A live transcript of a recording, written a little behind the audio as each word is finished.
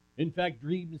In fact,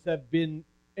 dreams have been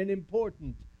an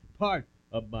important part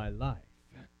of my life,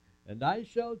 and I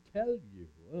shall tell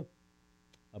you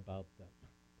about them.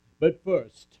 But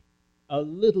first, a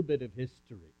little bit of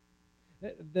history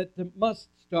that must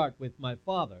start with my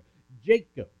father,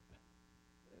 Jacob.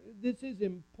 This is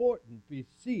important, you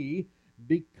see,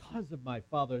 because of my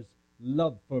father's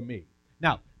love for me.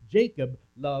 Now, Jacob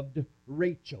loved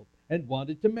Rachel and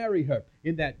wanted to marry her.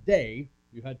 In that day,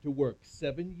 you had to work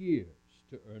 7 years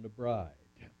to earn a bride.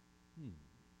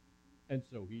 And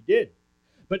so he did.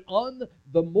 But on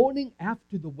the morning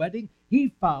after the wedding,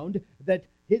 he found that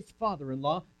his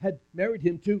father-in-law had married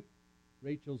him to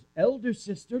Rachel's elder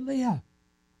sister, Leah.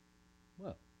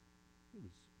 Well, he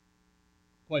was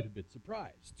quite a bit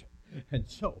surprised. And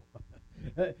so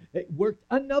it worked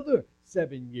another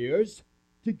 7 years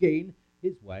to gain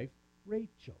his wife,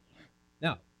 Rachel.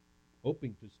 Now,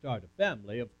 hoping to start a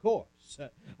family, of course.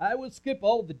 I will skip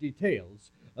all the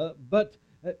details, but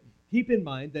keep in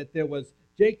mind that there was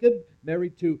Jacob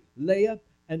married to Leah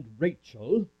and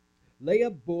Rachel. Leah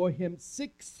bore him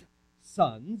 6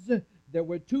 sons. There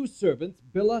were 2 servants,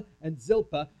 Bilhah and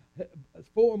Zilpah,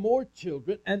 4 more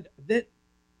children, and then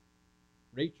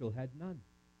Rachel had none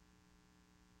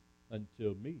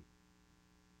until me.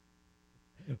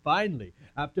 Finally,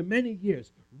 after many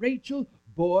years, Rachel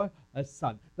bore a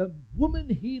son. The woman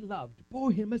he loved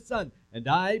bore him a son, and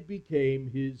I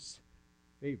became his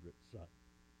favorite son.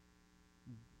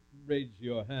 Raise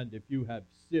your hand if you have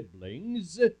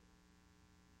siblings.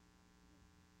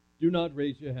 Do not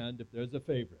raise your hand if there's a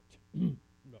favorite.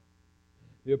 No.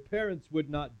 Your parents would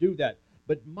not do that,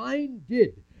 but mine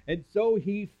did, and so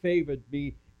he favored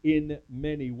me in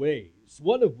many ways,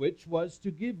 one of which was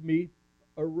to give me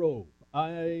a robe.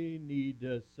 I need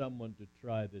someone to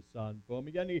try this on for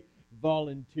me. Any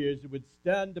volunteers who would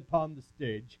stand upon the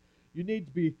stage? You need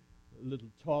to be a little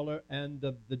taller and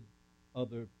of the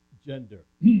other gender.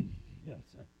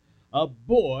 Yes. A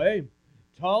boy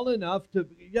tall enough to...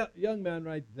 young man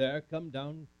right there, come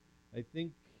down. I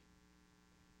think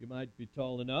you might be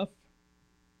tall enough.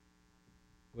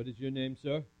 What is your name,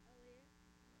 sir?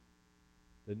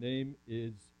 The name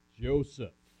is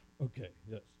Joseph. Okay,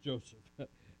 yes, Joseph.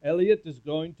 Elliot is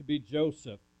going to be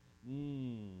Joseph.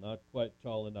 Not quite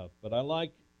tall enough, but I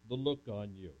like the look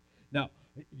on you. Now,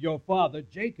 your father,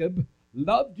 Jacob,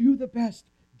 loved you the best,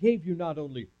 gave you not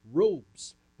only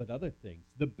robes, but other things,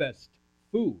 the best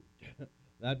food.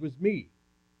 That was me.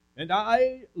 And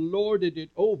I lorded it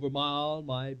over all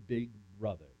my big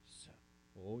brothers.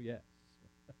 Oh, yes.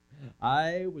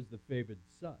 I was the favored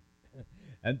son,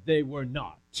 and they were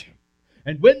not.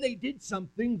 And when they did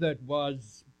something that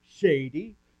was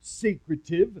shady,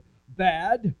 secretive,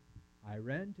 bad, I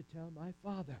ran to tell my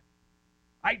father.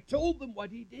 I told them what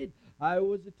he did. I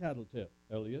was a tattletale.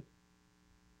 Elliot,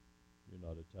 you're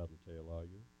not a tattletale, are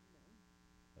you?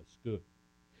 No. That's good.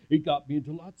 It got me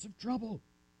into lots of trouble.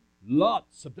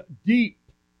 Lots of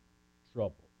deep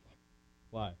trouble.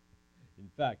 Why? In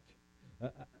fact,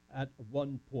 at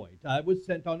one point, I was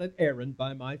sent on an errand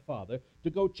by my father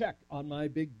to go check on my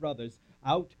big brothers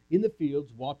out in the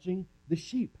fields watching the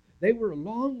sheep. They were a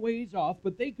long ways off,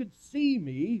 but they could see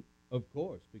me, of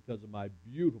course, because of my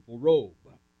beautiful robe.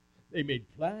 They made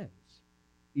plans,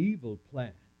 evil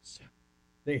plans.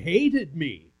 They hated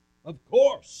me, of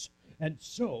course. And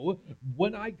so,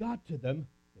 when I got to them,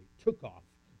 they took off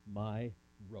my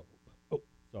robe. Oh,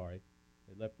 sorry.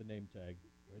 They left the name tag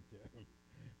right there.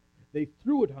 They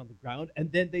threw it on the ground,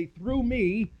 and then they threw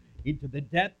me into the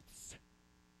depths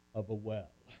of a well.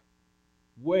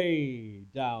 Way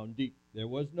down deep. There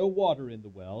was no water in the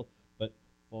well, but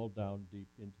fall down deep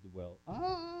into the well.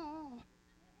 Ah!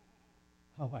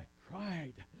 How I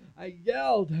cried. I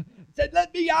yelled. I said,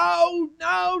 "Let me out!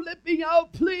 Now, let me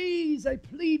out, please!" I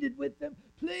pleaded with them.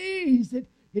 Please!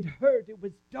 It hurt. It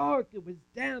was dark. It was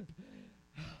damp.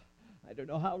 I don't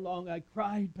know how long I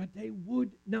cried, but they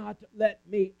would not let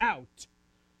me out.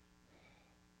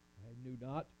 I knew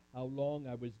not how long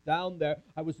I was down there.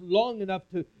 I was long enough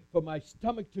for my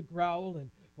stomach to growl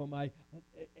and for my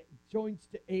joints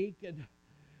to ache, and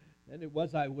then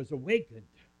I was awakened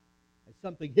by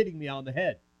something hitting me on the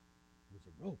head. It was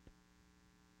a rope.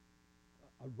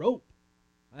 A rope.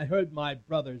 I heard my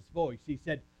brother's voice. He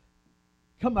said,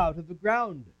 "Come out of the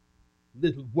ground,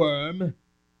 little worm.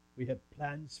 We have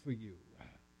plans for you.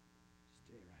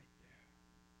 Stay right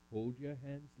there. Hold your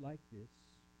hands like this."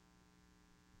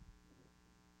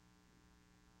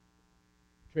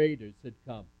 Traders had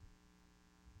come.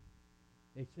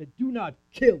 They said, "Do not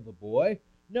kill the boy.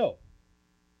 No,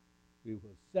 we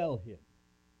will sell him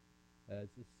as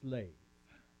a slave."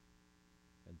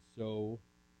 And so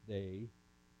they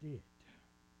did.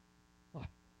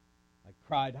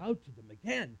 cried out to them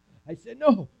again. I said,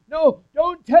 no,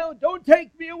 don't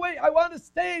take me away. I want to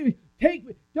stay. Take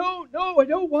me. No, I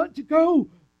don't want to go.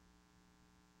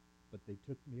 But they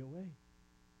took me away.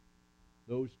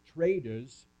 Those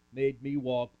traders made me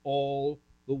walk all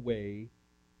the way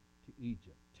to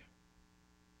Egypt.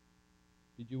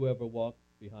 Did you ever walk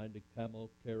behind a camel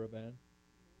caravan?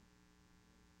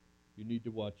 You need to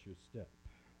watch your step.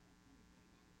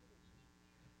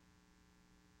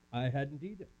 I hadn't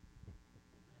either.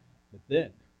 But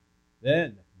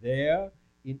then, there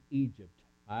in Egypt,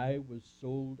 I was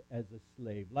sold as a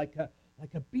slave, like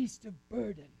a beast of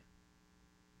burden.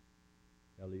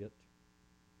 Elliot,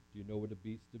 do you know what a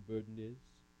beast of burden is?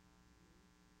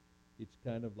 It's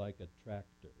kind of like a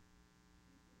tractor.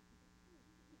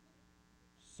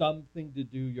 Something to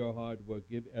do your hard work.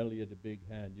 Give Elliot a big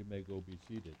hand. You may go be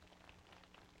seated.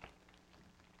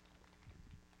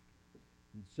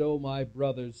 And so my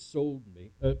brothers sold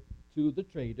me to the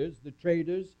traders. The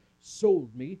traders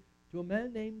sold me to a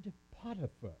man named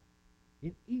Potiphar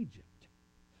in Egypt.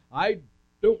 I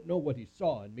don't know what he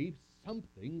saw in me.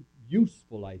 Something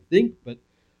useful, I think, but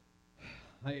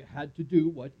I had to do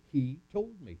what he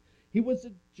told me. He was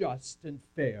a just and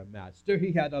fair master.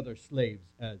 He had other slaves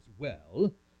as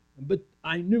well, but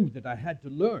I knew that I had to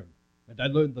learn, and I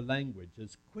learned the language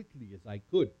as quickly as I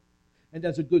could. And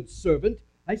as a good servant,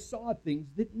 I saw things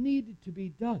that needed to be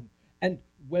done, and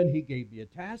when he gave me a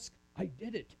task, I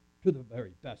did it to the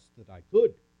very best that I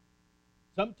could.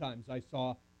 Sometimes I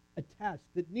saw a task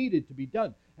that needed to be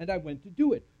done, and I went to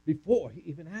do it before he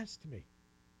even asked me.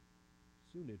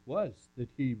 Soon it was that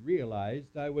he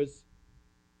realized I was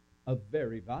a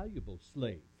very valuable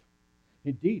slave.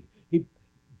 Indeed, he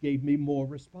gave me more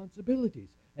responsibilities,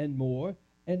 and more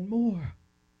and more.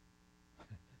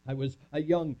 I was a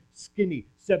young, skinny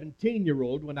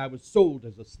 17-year-old when I was sold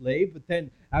as a slave, but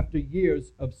then, after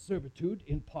years of servitude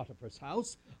in Potiphar's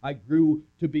house, I grew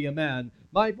to be a man.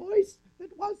 My voice,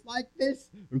 that was like this,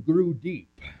 grew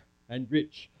deep and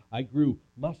rich. I grew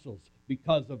muscles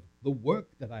because of the work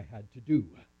that I had to do.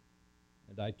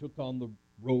 And I took on the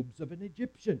robes of an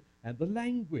Egyptian and the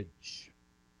language.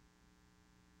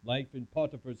 Life in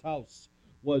Potiphar's house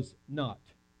was not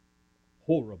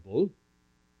horrible.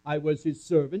 I was his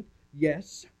servant,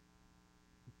 yes,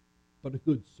 but a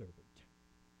good servant.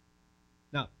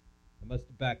 Now, I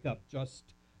must back up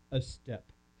just a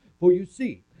step. For you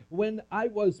see, when I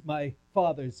was my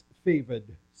father's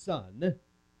favored son,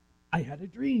 I had a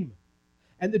dream.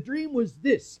 And the dream was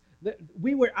this, that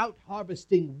we were out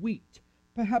harvesting wheat.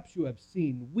 Perhaps you have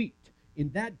seen wheat. In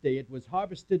that day, it was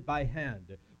harvested by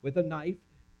hand. With a knife,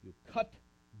 you cut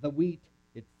the wheat,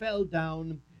 it fell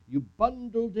down, you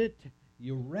bundled it,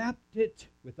 you wrapped it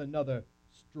with another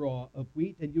straw of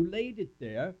wheat, and you laid it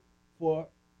there for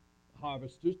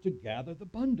harvesters to gather the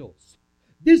bundles.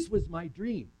 This was my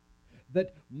dream,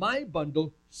 that my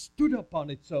bundle stood up on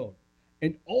its own,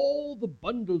 and all the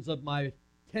bundles of my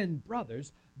 10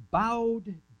 brothers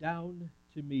bowed down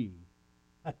to me.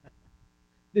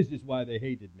 This is why they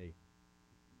hated me.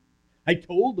 I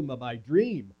told them of my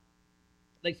dream.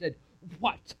 They said,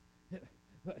 "What?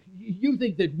 You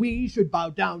think that we should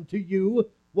bow down to you?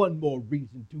 One more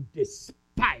reason to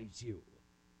despise you."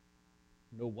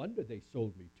 No wonder they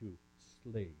sold me to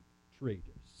slave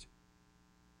traders.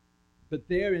 But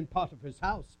there in Potiphar's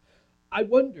house, I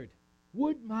wondered,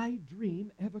 would my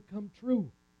dream ever come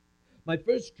true? My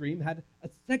first dream had a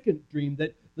second dream,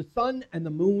 that the sun and the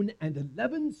moon and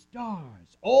 11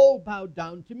 stars all bowed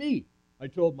down to me. I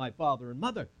told my father and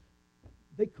mother.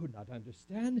 They could not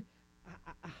understand.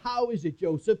 How is it,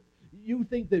 Joseph? You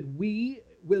think that we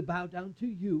will bow down to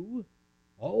you,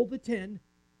 all the 10,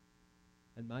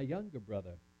 and my younger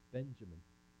brother, Benjamin?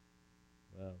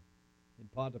 Well, in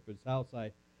Potiphar's house,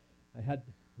 I had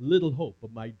little hope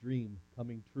of my dream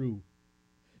coming true.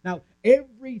 Now,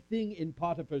 everything in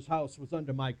Potiphar's house was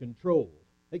under my control,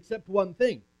 except one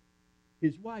thing,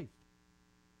 his wife.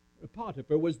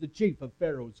 Potiphar was the chief of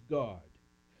Pharaoh's guard.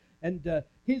 And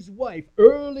his wife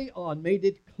early on made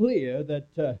it clear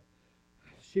that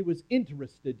she was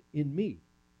interested in me.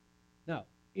 Now,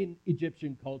 in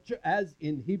Egyptian culture, as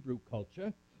in Hebrew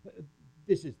culture,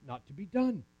 this is not to be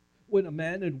done. When a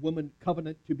man and woman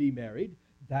covenant to be married,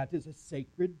 that is a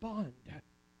sacred bond.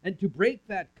 And to break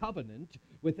that covenant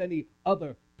with any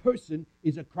other person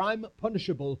is a crime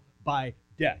punishable by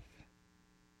death.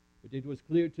 But it was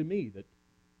clear to me that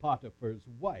Potiphar's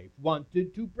wife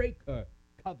wanted to break her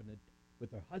covenant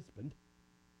with her husband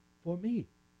for me.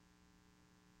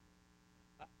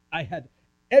 I had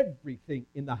everything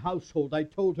in the household. I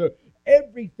told her,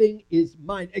 everything is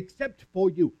mine except for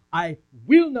you. I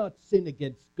will not sin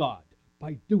against God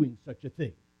by doing such a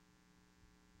thing.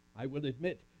 I will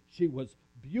admit she was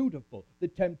beautiful. The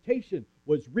temptation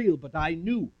was real, but I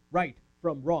knew right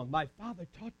from wrong. My father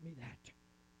taught me that.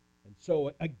 And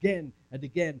so again and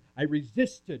again, I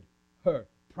resisted her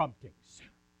promptings.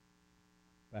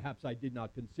 Perhaps I did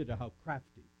not consider how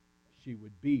crafty she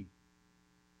would be.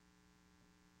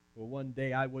 For one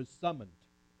day I was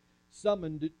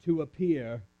summoned to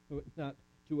appear, not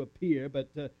to appear, but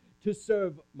to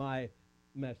serve my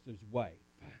master's wife.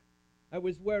 I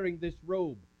was wearing this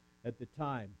robe at the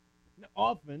time.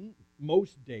 Often,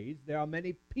 most days, there are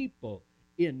many people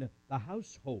in the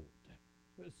household.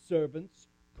 Servants,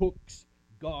 cooks,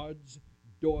 guards,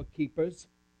 doorkeepers.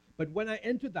 But when I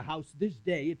entered the house this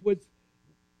day, it was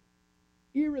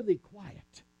eerily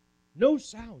quiet. No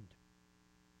sound.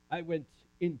 I went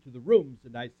into the rooms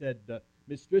and I said,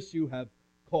 Mistress, you have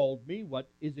called me. What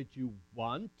is it you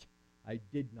want? I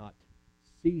did not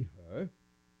see her.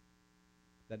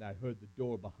 Then I heard the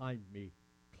door behind me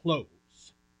close.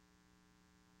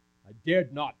 I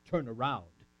dared not turn around,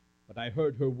 but I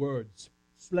heard her words,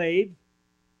 Slave,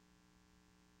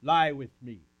 lie with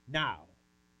me now.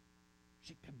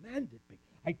 She commanded me.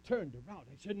 I turned around.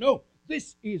 I said, no,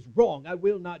 this is wrong. I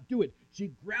will not do it.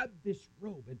 She grabbed this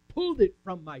robe and pulled it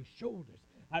from my shoulders.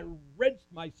 I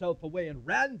wrenched myself away and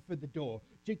ran for the door.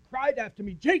 She cried after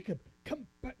me, Jacob, come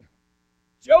back.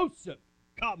 Joseph,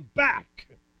 come back.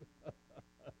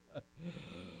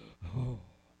 Oh,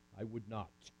 I would not.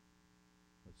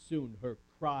 But soon her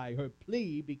cry, her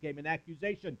plea became an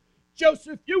accusation.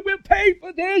 Joseph, you will pay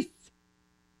for this.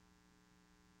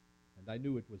 And I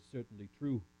knew it was certainly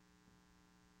true.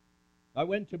 I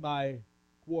went to my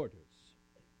quarters.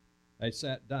 I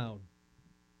sat down,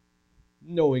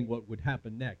 knowing what would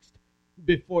happen next.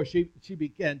 Before she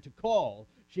began to call,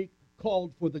 she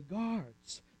called for the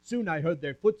guards. Soon I heard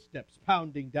their footsteps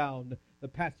pounding down the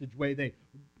passageway. They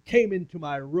came into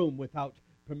my room without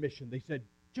permission. They said,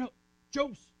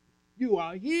 Joseph, you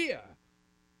are here.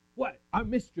 What? Our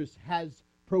mistress has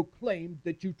proclaimed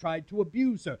that you tried to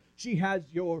abuse her. She has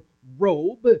your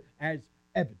robe as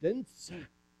evidence.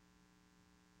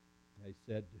 I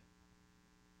said,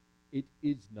 it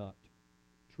is not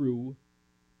true.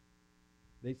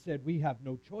 They said, we have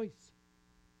no choice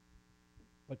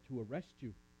but to arrest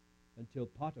you until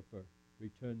Potiphar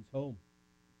returns home.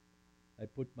 I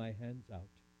put my hands out,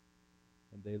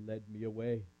 and they led me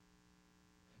away.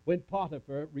 When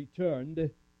Potiphar returned,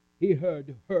 he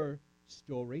heard her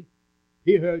story.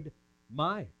 He heard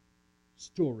my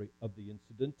story of the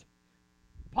incident.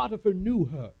 Potiphar knew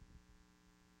her.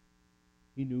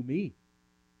 He knew me.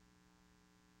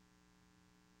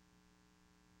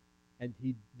 And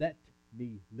he let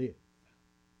me live.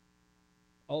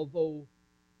 Although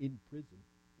in prison,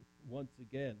 once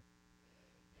again,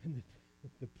 in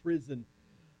the prison,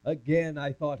 again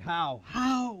I thought, how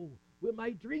will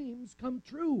my dreams come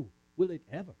true? Will it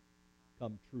ever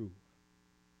come true?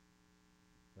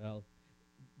 Well,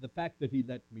 the fact that he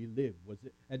let me live was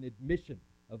an admission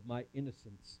of my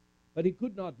innocence. But he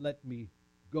could not let me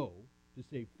go to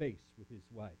save face with his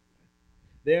wife.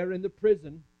 There in the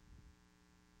prison,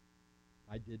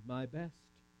 I did my best.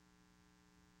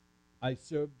 I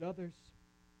served others.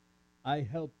 I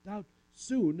helped out.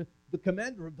 Soon, the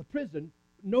commander of the prison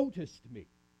noticed me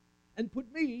and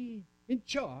put me in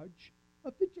charge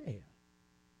of the jail.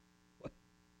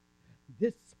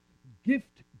 This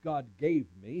gift God gave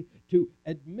me to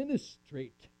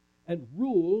administrate and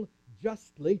rule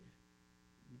justly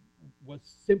was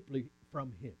simply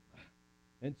from him.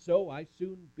 And so I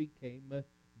soon became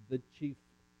the chief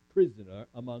prisoner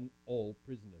among all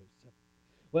prisoners.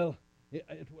 Well,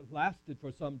 it lasted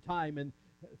for some time, and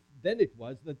then it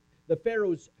was that the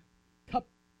Pharaoh's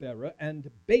cupbearer and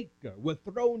baker were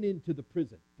thrown into the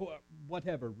prison for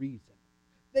whatever reason.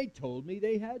 They told me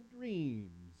they had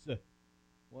dreams.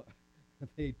 Well,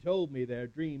 they told me their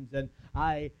dreams, and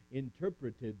I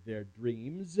interpreted their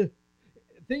dreams.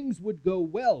 Things would go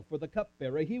well for the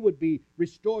cupbearer. He would be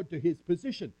restored to his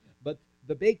position, but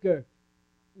the baker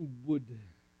would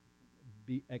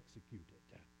be executed.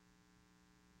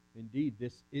 Indeed,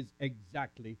 this is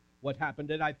exactly what happened,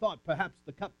 and I thought perhaps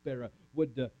the cupbearer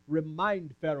would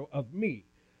remind Pharaoh of me,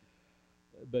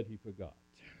 but he forgot.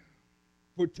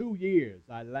 For 2 years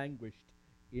I languished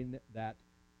in that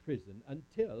prison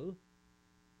until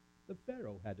the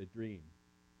Pharaoh had a dream.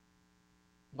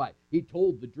 Why, he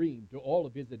told the dream to all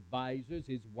of his advisors,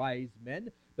 his wise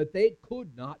men, but they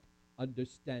could not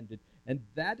understand it. And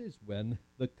that is when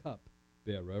the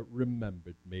cupbearer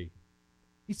remembered me.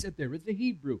 He said, there is a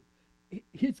Hebrew.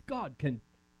 His God can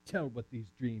tell what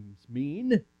these dreams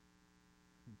mean. And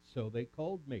so they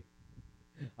called me.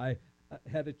 I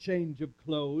had a change of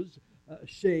clothes,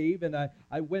 shave, and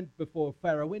I went before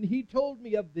Pharaoh, and he told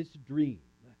me of this dream.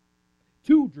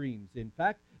 Two dreams, in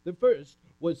fact. The first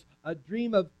was a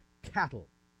dream of cattle,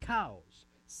 cows,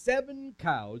 7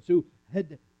 cows who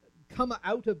had come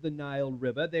out of the Nile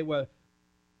River. They were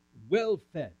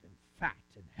well-fed and fat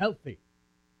and healthy.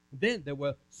 Then there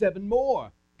were 7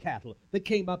 more cattle that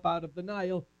came up out of the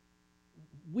Nile,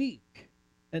 weak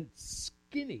and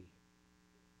skinny.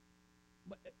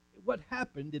 What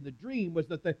happened in the dream was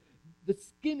that the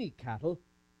skinny cattle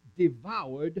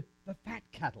devoured the fat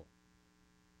cattle,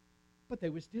 but they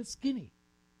were still skinny.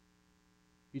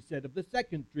 He said of the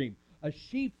second dream, a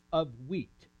sheaf of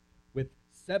wheat with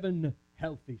 7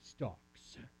 healthy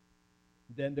stalks.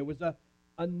 Then there was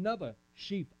another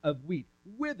sheaf of wheat,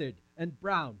 withered and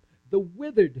brown. The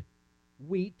withered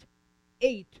wheat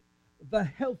ate the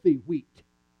healthy wheat,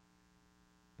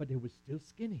 but it was still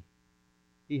skinny.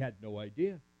 He had no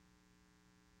idea.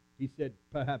 He said,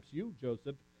 perhaps you,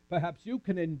 Joseph, perhaps you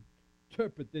can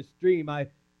interpret this dream. I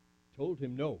told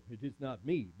him, no, it is not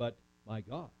me, but my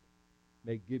God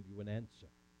may give you an answer.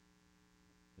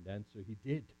 And answer he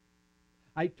did.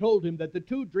 I told him that the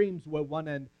 2 dreams were one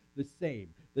and the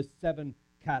same, the 7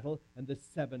 cattle and the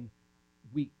 7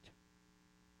 wheat.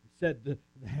 He said the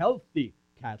healthy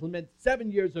cattle meant 7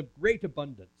 years of great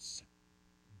abundance,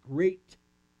 great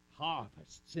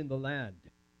harvests in the land,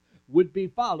 would be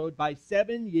followed by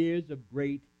 7 years of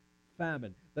great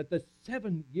famine, that the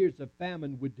 7 years of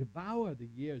famine would devour the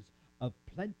years of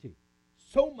plenty,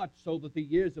 so much so that the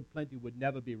years of plenty would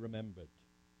never be remembered.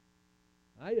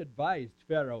 I advised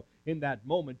Pharaoh in that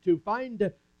moment to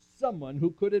find someone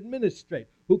who could administrate,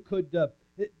 who could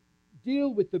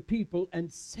deal with the people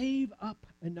and save up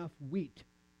enough wheat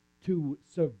to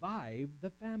survive the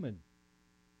famine.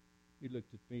 He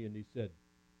looked at me and he said,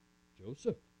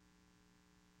 Joseph,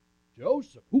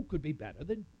 who could be better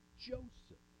than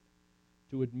Joseph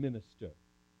to administer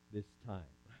this time?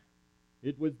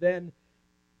 It was then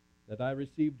that I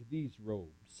received these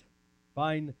robes,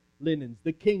 fine linens,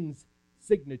 the king's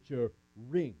signature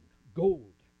ring,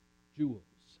 gold, jewels.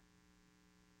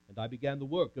 And I began the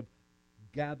work of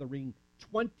gathering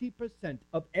 20%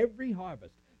 of every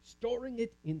harvest, storing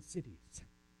it in cities.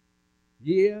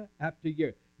 Year after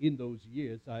year. In those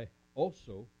years, I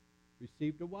also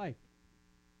received a wife,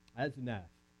 Asenath,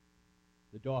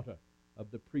 the daughter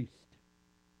of the priest.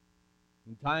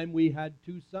 In time, we had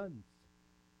 2 sons.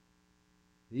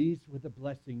 These were the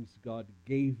blessings God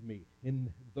gave me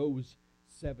in those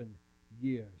 7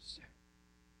 years.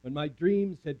 When my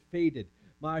dreams had faded,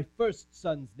 my first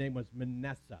son's name was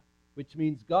Manasseh, which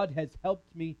means God has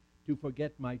helped me to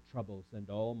forget my troubles and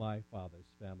all my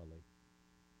father's family.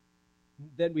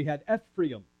 Then we had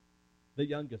Ephraim, the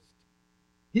youngest.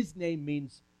 His name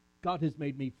means God has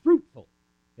made me fruitful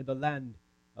in the land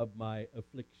of my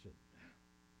affliction.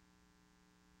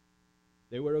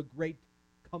 They were a great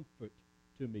comfort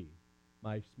to me,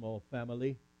 my small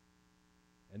family,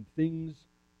 and things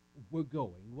were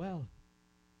going well.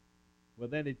 Well,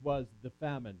 then it was the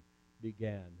famine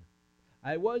began.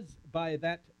 I was by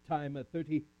that time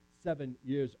 37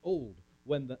 years old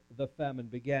when the famine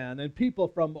began, and people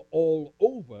from all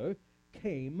over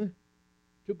came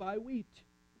to buy wheat.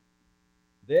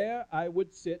 There I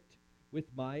would sit with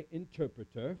my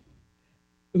interpreter,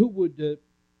 who would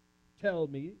tell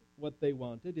me what they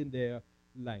wanted in their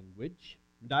language,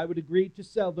 and I would agree to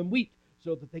sell them wheat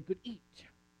so that they could eat.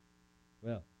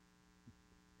 Well,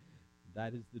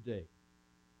 that is the day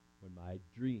when my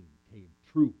dream came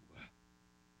true.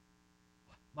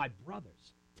 My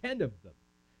brothers, 10 of them,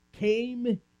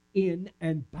 came in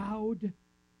and bowed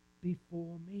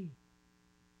before me.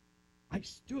 I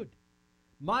stood,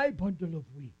 my bundle of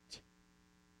wheat,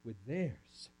 with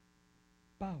theirs,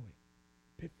 bowing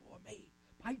before me.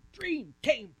 My dream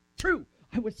came true.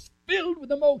 I was filled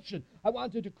with emotion. I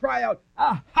wanted to cry out,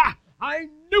 "Aha! I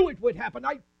knew it would happen.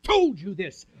 I told you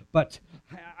this." But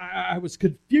I was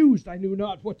confused. I knew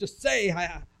not what to say.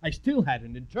 I still had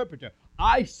an interpreter.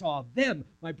 I saw them,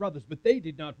 my brothers, but they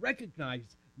did not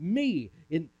recognize me,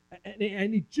 an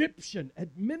Egyptian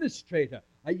administrator,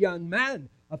 a young man,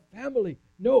 a family.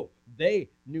 No, they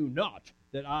knew not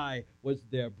that I was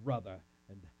their brother.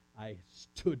 And I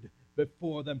stood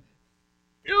before them,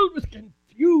 filled with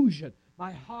confusion,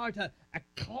 my heart a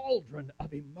cauldron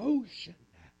of emotion.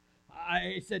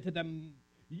 I said to them,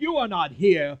 "You are not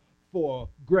here for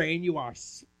grain, you are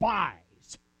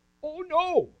spies." "Oh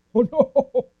no,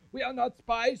 we are not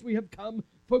spies. We have come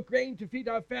for grain to feed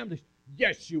our families."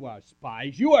 "Yes, you are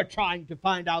spies. You are trying to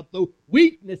find out the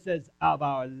weaknesses of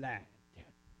our land."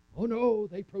 "Oh no,"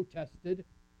 they protested.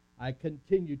 I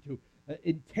continued to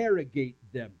interrogate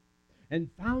them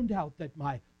and found out that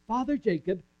my father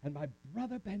Jacob and my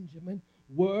brother Benjamin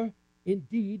were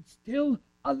indeed still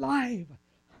alive.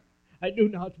 I knew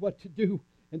not what to do,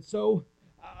 and so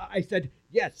I said,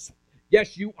 yes,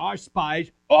 you are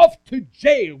spies. Off to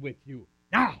jail with you.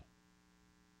 Now,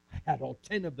 I had all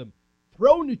 10 of them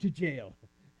thrown into jail,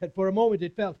 and for a moment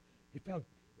it felt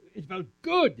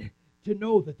good to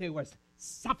know that they were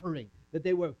suffering, that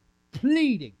they were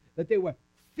pleading, that they were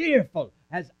fearful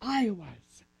as I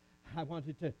was. I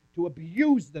wanted to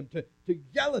abuse them, to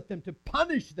yell at them, to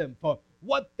punish them for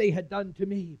what they had done to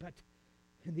me. But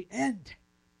in the end,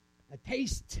 the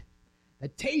taste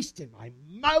in my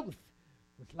mouth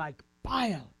was like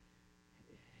bile.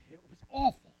 It was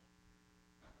awful.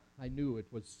 I knew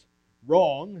it was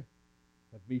wrong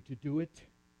of me to do it.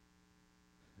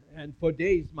 And for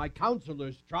days my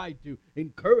counselors tried to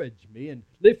encourage me and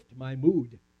lift my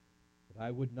mood. But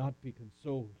I would not be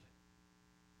consoled.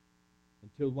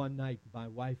 Until one night my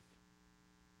wife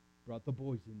brought the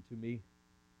boys in to me.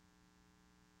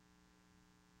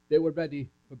 They were ready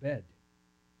for bed.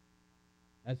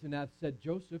 Asenath said,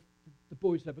 Joseph, the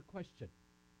boys have a question.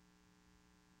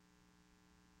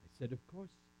 I said, of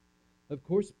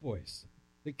course, boys.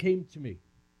 They came to me,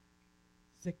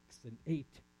 6 and 8.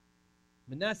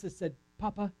 Manasseh said,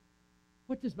 Papa,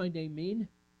 what does my name mean?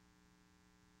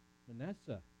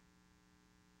 Manasseh,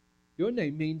 your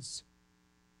name means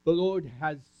the Lord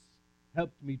has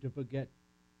helped me to forget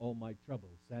all my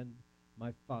troubles and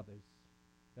my father's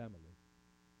family.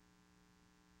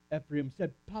 Ephraim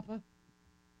said, Papa,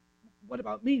 what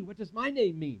about me? What does my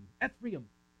name mean? Ephraim.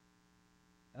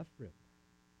 Ephraim.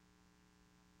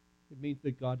 It means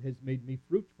that God has made me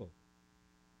fruitful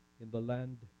in the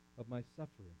land of my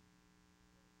suffering.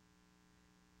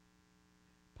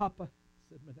 Papa,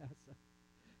 said Manasseh,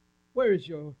 where is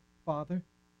your father?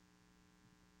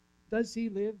 Does he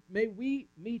live? May we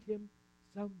meet him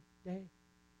someday?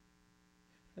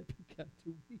 I began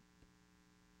to weep.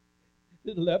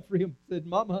 Little Ephraim said,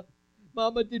 Mama,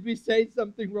 did we say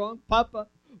something wrong? Papa,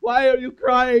 why are you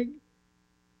crying?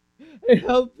 I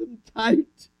held them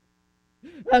tight.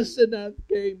 Asenath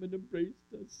came and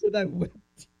embraced us, and I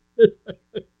wept.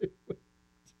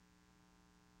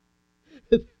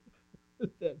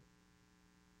 And then,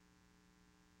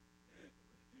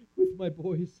 with my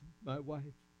boys and my wife,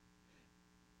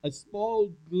 a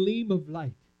small gleam of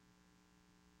light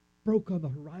broke on the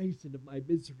horizon of my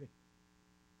misery,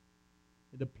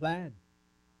 and a plan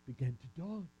began to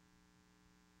dawn.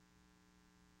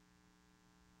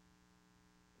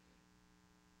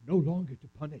 No longer to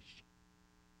punish.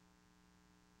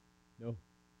 No,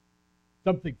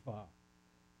 something far,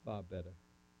 far better.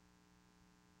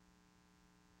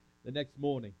 The next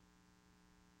morning,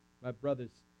 my brothers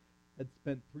had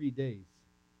spent 3 days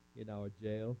in our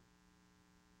jail.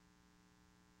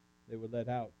 They were let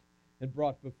out and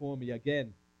brought before me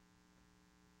again.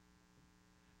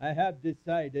 I have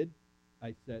decided,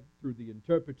 I said through the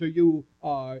interpreter, you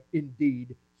are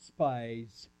indeed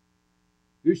spies.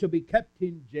 You shall be kept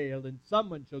in jail, and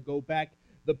someone shall go back.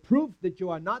 The proof that you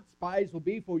are not spies will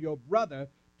be for your brother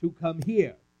to come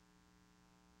here.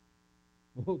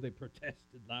 Oh, they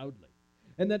protested loudly.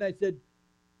 And then I said,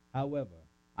 however,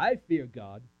 I fear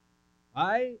God.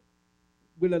 I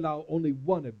will allow only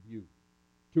one of you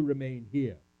to remain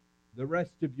here. The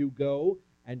rest of you go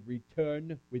and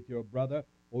return with your brother,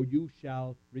 or you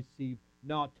shall receive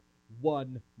not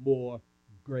one more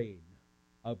grain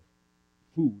of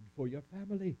food for your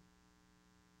family.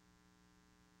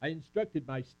 I instructed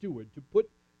my steward to put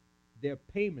their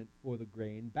payment for the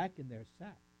grain back in their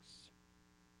sacks.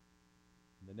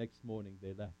 And the next morning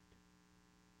they left.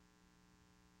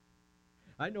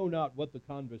 I know not what the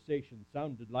conversation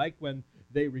sounded like when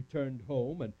they returned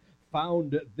home and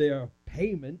found their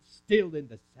payment still in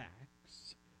the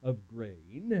sacks of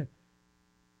grain.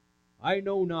 I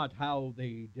know not how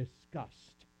they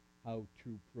discussed how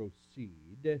to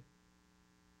proceed,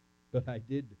 but I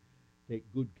did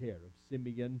take good care of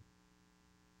Simeon.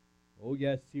 Oh,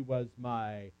 yes, he was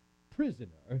my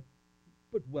prisoner,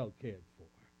 but well cared for.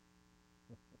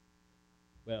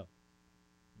 Well,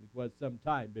 it was some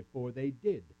time before they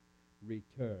did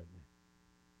return.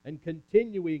 And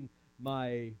continuing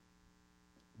my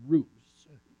ruse,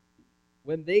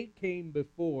 when they came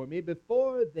before me,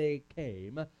 before they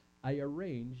came, I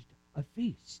arranged a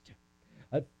feast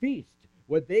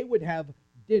where they would have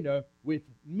dinner with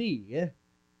me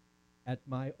at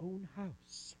my own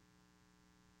house.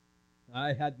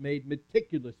 I had made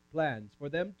meticulous plans for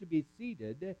them to be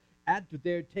seated at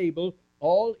their table,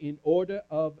 all in order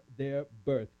of their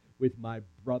birth, with my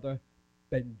brother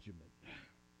Benjamin.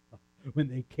 When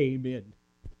they came in,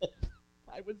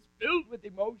 I was filled with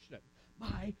emotion.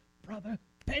 My brother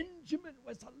Benjamin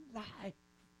was alive.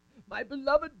 My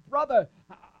beloved brother.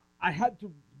 I had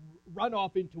to run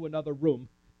off into another room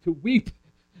to weep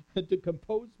and to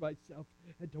compose myself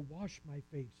and to wash my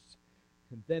face.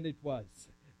 And then it was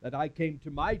that I came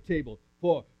to my table,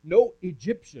 for no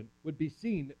Egyptian would be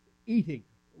seen eating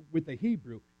with a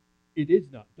Hebrew. It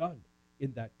is not done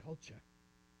in that culture.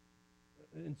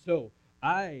 And so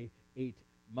I ate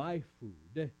my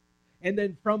food, and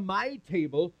then from my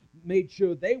table made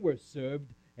sure they were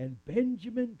served, and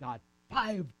Benjamin got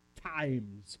 5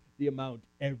 times the amount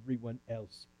everyone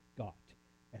else got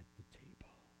at the table.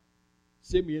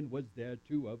 Simeon was there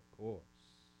too, of course.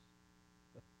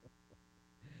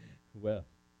 Well,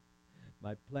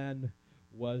 my plan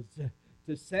was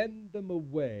to send them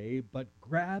away, but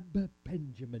grab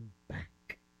Benjamin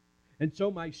back. And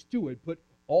so my steward put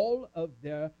all of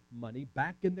their money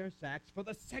back in their sacks for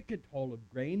the second haul of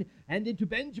grain, and into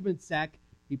Benjamin's sack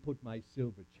he put my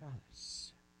silver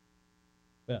chalice.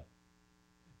 Well,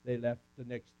 they left the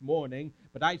next morning,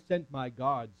 but I sent my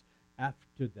guards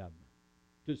after them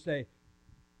to say,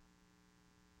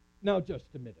 now just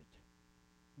a minute.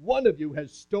 One of you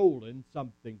has stolen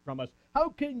something from us. How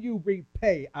can you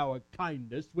repay our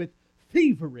kindness with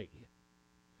thievery?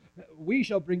 We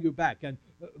shall bring you back, and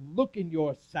look in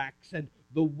your sacks, and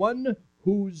the one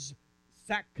whose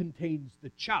sack contains the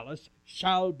chalice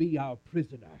shall be our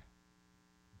prisoner.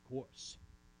 Of course,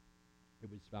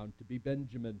 it was found to be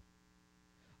Benjamin.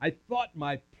 I thought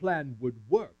my plan would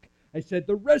work. I said,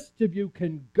 the rest of you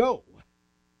can go.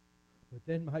 But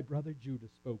then my brother Judah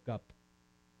spoke up.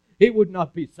 He would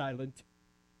not be silent.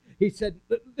 He said,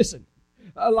 listen,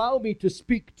 allow me to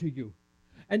speak to you.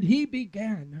 And he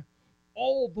began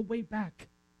all the way back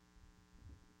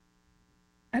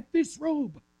at this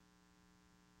robe.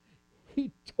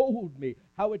 He told me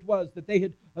how it was that they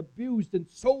had abused and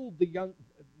sold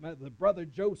the brother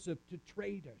Joseph to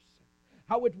traders.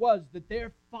 How it was that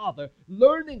their father,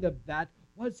 learning of that,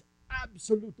 was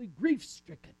absolutely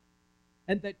grief-stricken.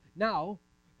 And that now,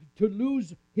 to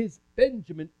lose his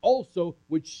Benjamin also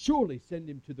would surely send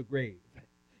him to the grave.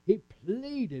 He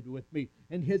pleaded with me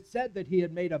and had said that he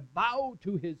had made a vow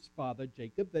to his father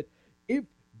Jacob that if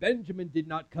Benjamin did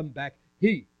not come back,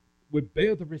 he would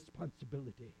bear the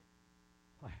responsibility.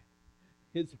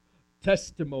 His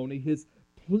testimony, his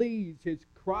pleas, his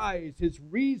cries, his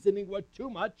reasoning were too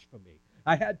much for me.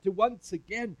 I had to once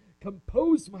again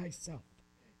compose myself.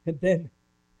 And then,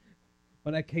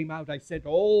 when I came out, I sent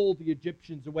all the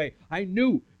Egyptians away. I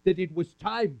knew that it was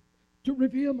time to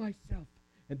reveal myself.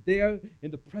 And there,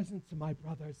 in the presence of my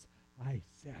brothers, I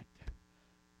said,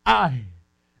 I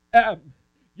am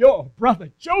your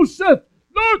brother Joseph.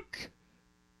 Look!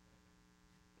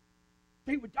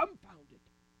 They were dumbfounded,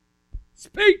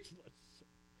 speechless.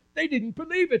 They didn't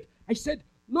believe it. I said,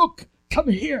 look, come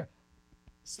here.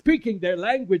 Speaking their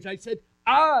language, I said,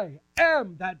 I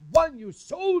am that one you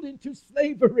sold into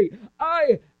slavery.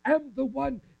 I am the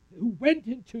one who went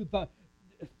into the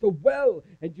well,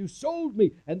 and you sold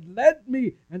me and led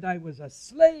me, and I was a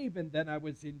slave, and then I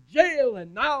was in jail,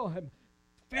 and now I'm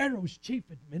Pharaoh's chief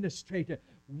administrator.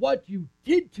 What you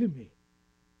did to me,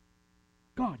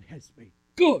 God has made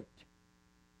good.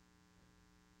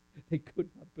 They could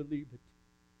not believe it.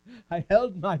 I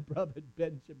held my brother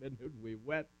Benjamin, and we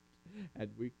wept, and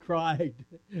we cried,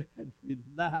 and we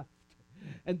laughed.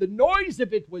 And the noise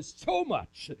of it was so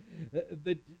much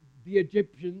that the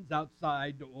Egyptians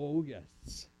outside, oh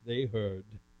yes, they heard.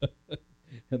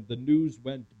 And the news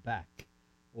went back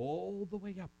all the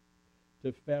way up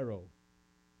to Pharaoh.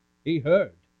 He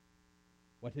heard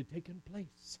what had taken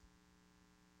place.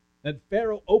 And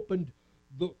Pharaoh opened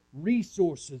the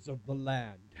resources of the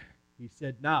land. He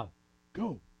said, now,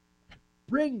 go,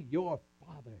 bring your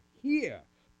father here.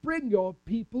 Bring your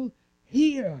people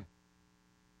here,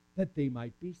 that they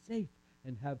might be safe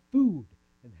and have food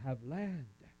and have land.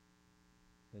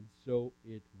 And so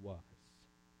it was.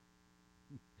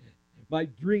 My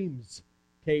dreams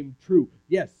came true.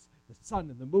 Yes, the sun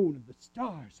and the moon and the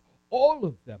stars, all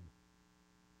of them.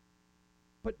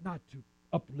 But not to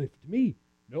uplift me.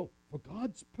 No, for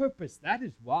God's purpose. That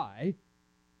is why.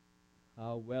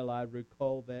 How well I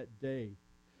recall that day.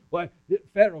 Why,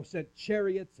 Pharaoh sent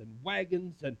chariots and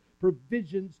wagons and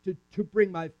provisions to bring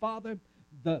my father,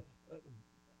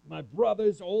 my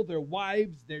brothers, all their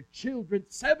wives, their children,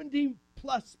 70+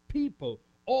 people,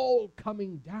 all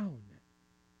coming down.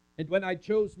 And when I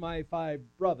chose my 5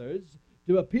 brothers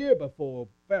to appear before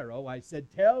Pharaoh, I said,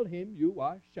 tell him you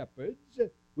are shepherds,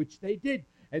 which they did.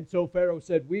 And so Pharaoh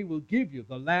said, we will give you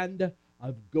the land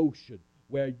of Goshen,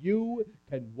 where you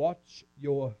can watch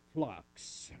your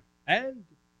flocks. And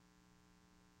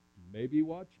maybe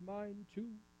watch mine too.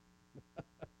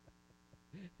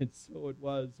 And so it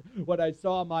was. When I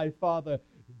saw my father,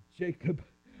 Jacob,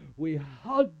 we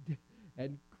hugged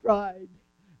and cried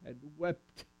and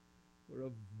wept for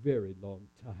a very long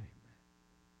time.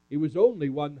 He was only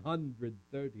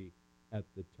 130 at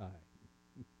the time.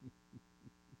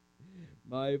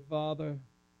 My father,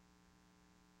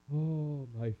 oh,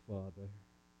 my father.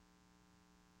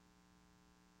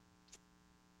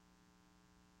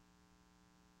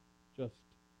 Just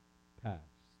passed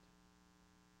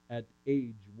at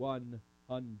age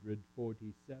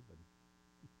 147.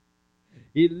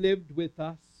 He lived with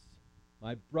us,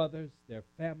 my brothers, their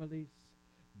families,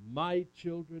 my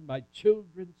children, my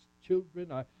children's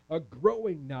children are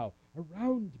growing now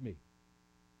around me.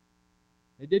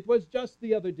 And it was just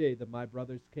the other day that my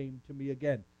brothers came to me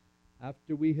again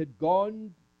after we had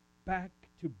gone back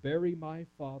to bury my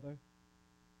father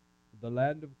in the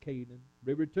land of Canaan.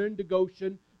 We returned to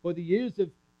Goshen, for the years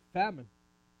of famine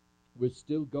were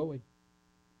still going.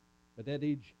 But at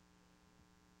age,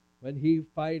 when he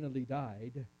finally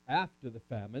died, after the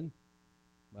famine,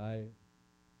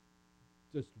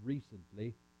 just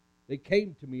recently, they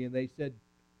came to me and they said,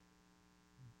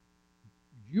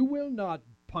 "You will not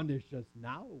punish us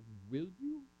now, will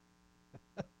you?"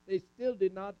 They still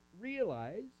did not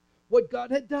realize what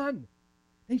God had done.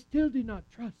 They still did not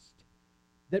trust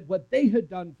that what they had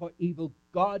done for evil,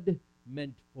 God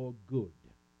meant for good.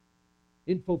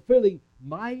 In fulfilling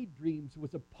my dreams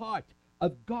was a part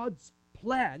of God's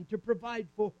plan to provide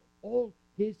for all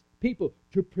his people,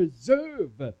 to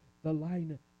preserve the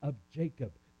line of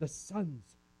Jacob, the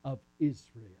sons of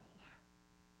Israel.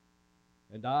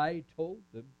 And I told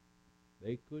them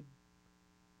they could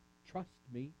trust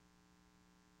me,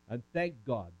 and thank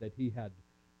God that he had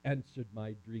answered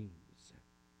my dreams.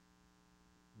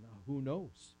 Now, who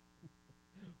knows?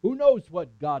 Who knows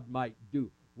what God might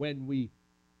do when we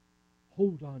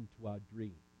hold on to our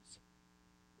dreams?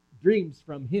 Dreams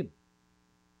from him.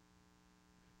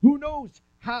 Who knows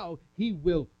how he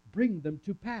will bring them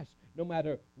to pass, no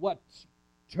matter what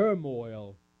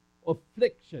turmoil,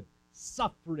 affliction,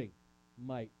 suffering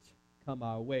might come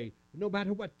our way, no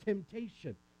matter what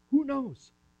temptation. Who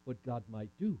knows what God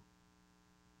might do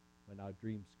when our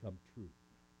dreams come true?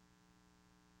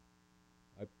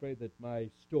 I pray that my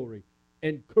story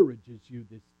encourages you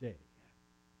this day.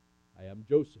 I am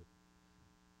Joseph.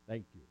 Thank you.